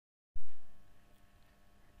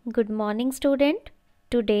Good morning, student.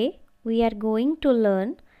 Today we are going to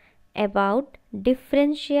learn about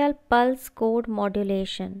differential pulse code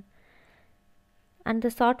modulation, and the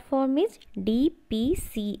short form is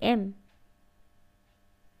DPCM.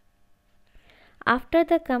 After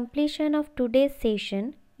the completion of today's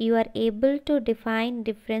session, you are able to define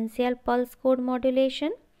differential pulse code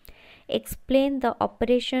modulation, explain the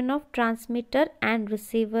operation of transmitter and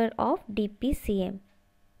receiver of DPCM.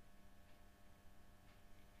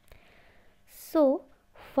 So,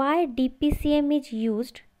 why DPCM is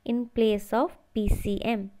used in place of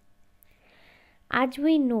PCM? As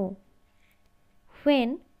we know,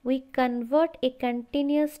 when we convert a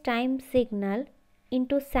continuous time signal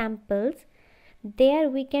into samples, there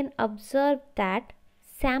we can observe that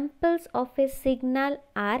samples of a signal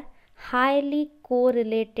are highly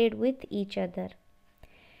correlated with each other.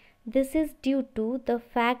 This is due to the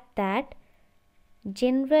fact that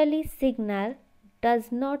generally signal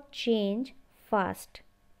does not change fast,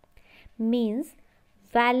 means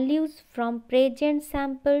values from present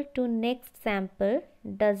sample to next sample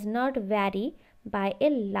does not vary by a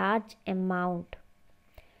large amount.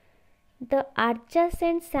 The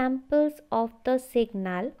adjacent samples of the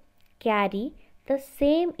signal carry the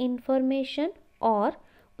same information or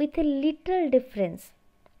with a little difference.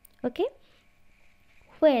 Okay,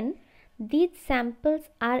 when these samples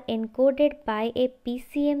are encoded by a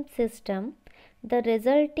PCM system, the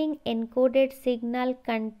resulting encoded signal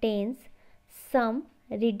contains some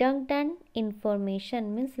redundant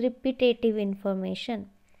information, means repetitive information.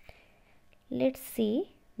 Let's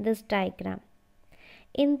see this diagram.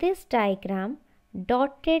 In this diagram,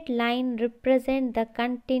 dotted line represent the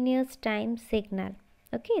continuous time signal.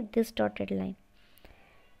 Okay, this dotted line.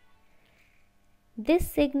 This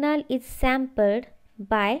signal is sampled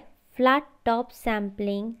by flat top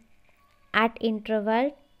sampling at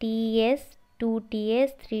interval TS,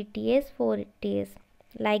 2TS, 3TS, 4TS,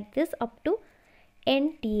 like this up to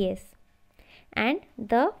NTS, and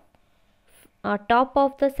the top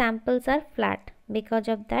of the samples are flat. Because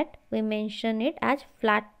of that we mention it as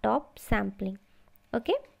flat top sampling.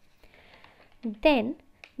 Okay, then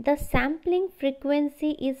the sampling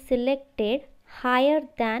frequency is selected higher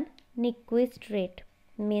than Nyquist rate,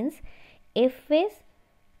 means Fs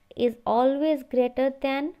is always greater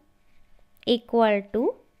than equal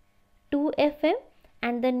to 2 FM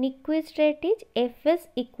and the Nyquist rate is Fs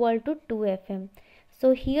equal to 2 FM.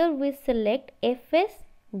 So here we select Fs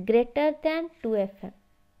greater than 2 FM.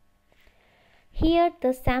 Here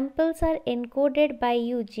the samples are encoded by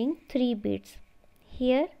using 3 bits.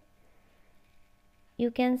 Here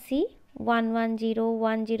you can see 110,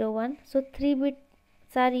 101. So 3 bits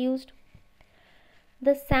are used.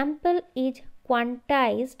 The sample is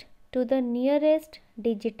quantized to the nearest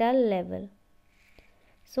digital level.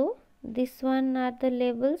 So this one are the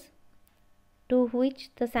levels to which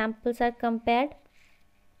the samples are compared.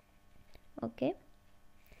 Okay.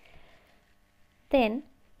 Then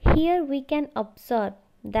here we can observe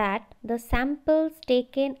that the samples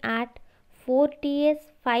taken at 4TS,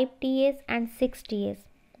 5TS and 6TS,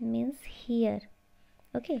 means here,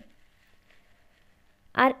 okay,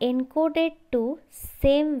 are encoded to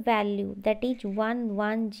same value, that is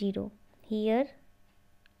 110. Here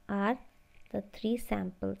are the 3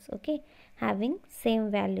 samples, okay, having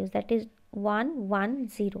same values, that is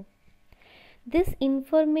 110. This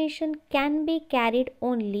information can be carried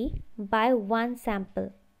only by one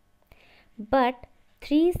sample, but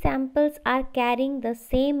 3 samples are carrying the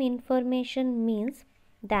same information, means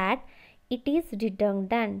that it is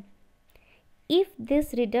redundant. If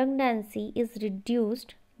this redundancy is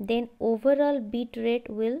reduced, then overall bit rate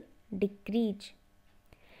will decrease.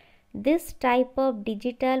 This type of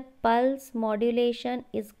digital pulse modulation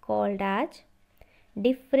is called as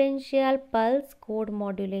differential pulse code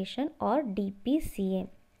modulation or DPCM.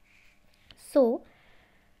 So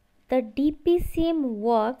the DPCM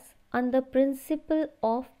works on the principle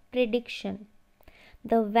of prediction.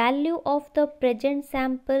 The value of the present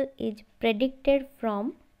sample is predicted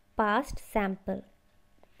from past sample.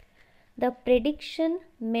 The prediction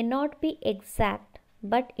may not be exact,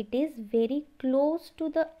 but it is very close to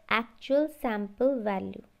the actual sample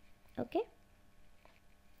value. Okay.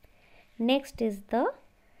 Next is the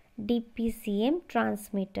DPCM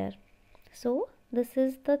transmitter. So this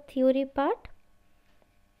is the theory part.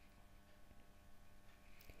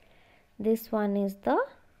 This one is the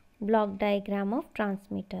block diagram of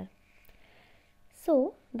transmitter.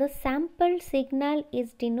 So the sampled signal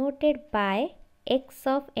is denoted by X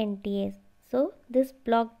of NTS. So this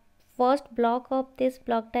block, first block of this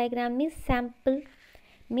block diagram is sample,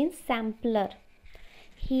 means sampler.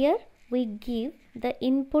 Here we give the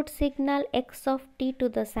input signal x of t to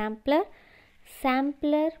the sampler.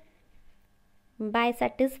 Sampler, by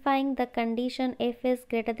satisfying the condition f is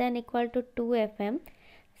greater than equal to 2 fm,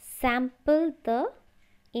 sample the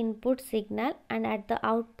input signal, and at the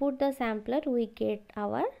output the sampler we get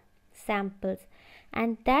our samples,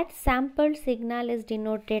 and that sampled signal is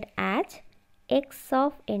denoted as x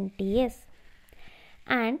of nts,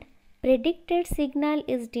 and predicted signal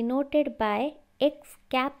is denoted by x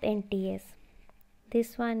cap nts.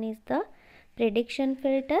 This one is the prediction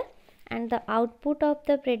filter, and the output of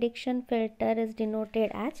the prediction filter is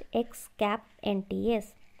denoted as x cap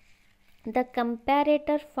nts. The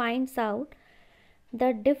comparator finds out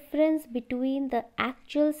the difference between the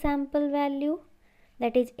actual sample value,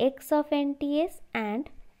 that is x of nts, and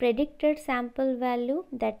predicted sample value,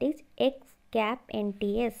 that is x cap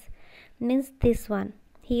nts, means this one.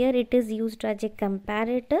 Here it is used as a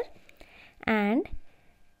comparator, and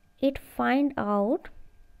it find out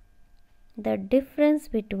the difference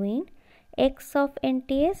between x of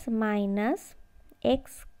nts minus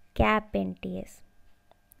x cap nts.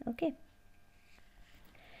 Okay,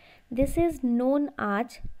 this is known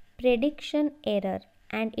as prediction error,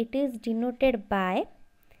 and it is denoted by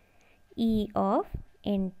E of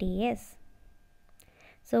nts.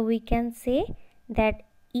 So we can say that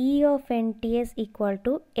E of nts equal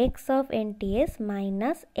to x of nts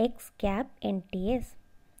minus x cap nts.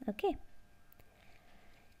 Okay,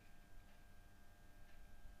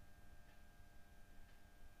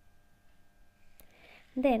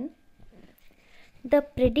 then the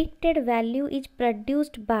predicted value is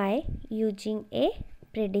produced by using a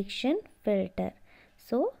prediction filter.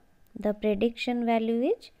 So the prediction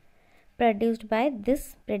value is produced by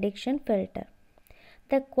this prediction filter.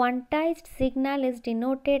 The quantized signal is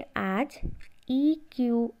denoted as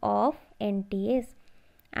EQ of nts,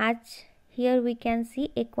 as here we can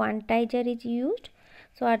see a quantizer is used.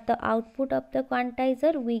 So at the output of the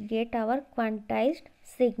quantizer we get our quantized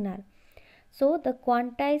signal. So the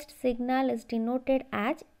quantized signal is denoted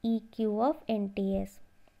as EQ of nts.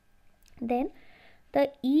 Then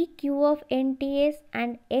the EQ of nts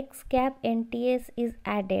and x cap nts is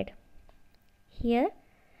added. Here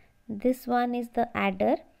this one is the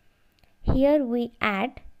adder. Here we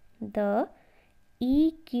add the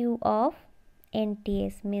EQ of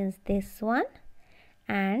nts, means this one,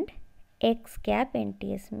 and x cap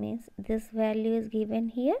nts, means this value is given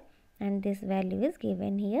here and this value is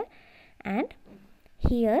given here, and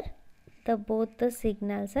here the both the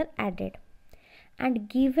signals are added and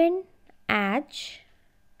given as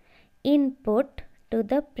input to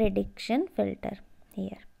the prediction filter.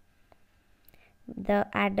 Here the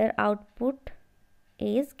adder output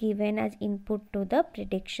is given as input to the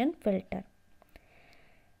prediction filter.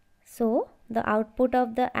 So the output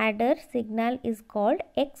of the adder signal is called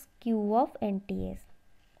XQ of nts.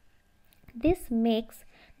 This makes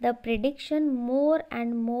the prediction more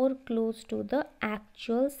and more close to the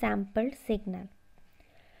actual sampled signal.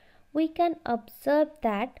 We can observe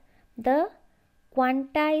that the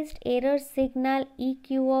quantized error signal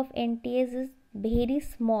EQ of nts is very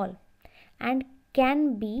small and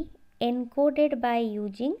can be encoded by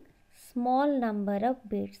using small number of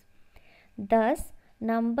bits. Thus,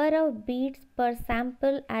 number of bits per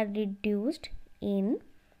sample are reduced in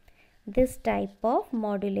this type of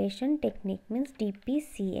modulation technique, means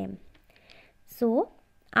DPCM. So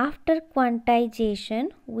after quantization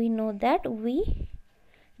we know that we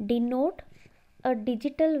denote a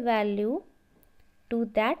digital value to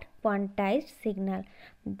that quantized signal.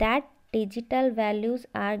 That digital values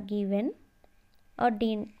are given or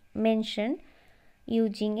mentioned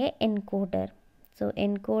using a encoder. So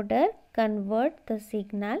encoder convert the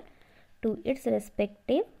signal to its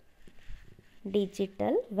respective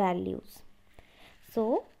digital values.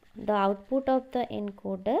 So the output of the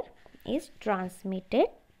encoder is transmitted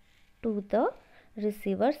to the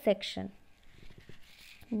receiver section.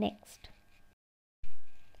 Next,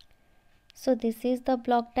 so this is the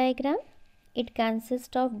block diagram. It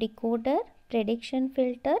consists of decoder, prediction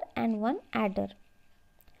filter and one adder.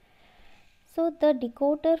 So the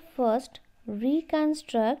decoder first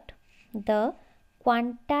reconstruct the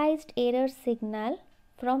quantized error signal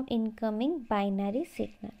from incoming binary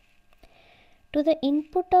signal. To the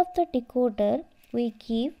input of the decoder we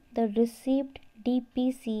give the received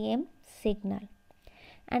DPCM signal,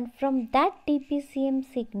 and from that DPCM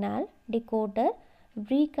signal decoder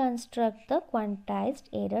reconstruct the quantized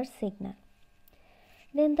error signal.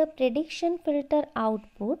 Then the prediction filter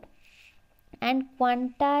output and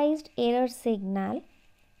quantized error signal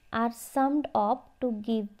are summed up to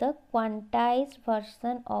give the quantized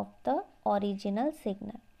version of the original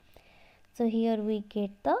signal. So here we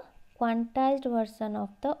get the quantized version of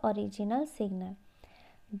the original signal.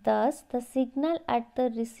 Thus, the signal at the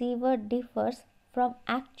receiver differs from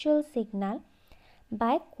actual signal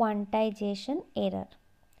by quantization error,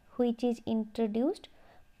 which is introduced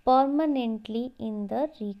permanently in the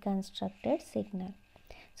reconstructed signal.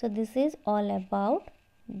 So, this is all about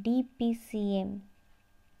DPCM.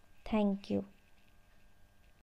 Thank you.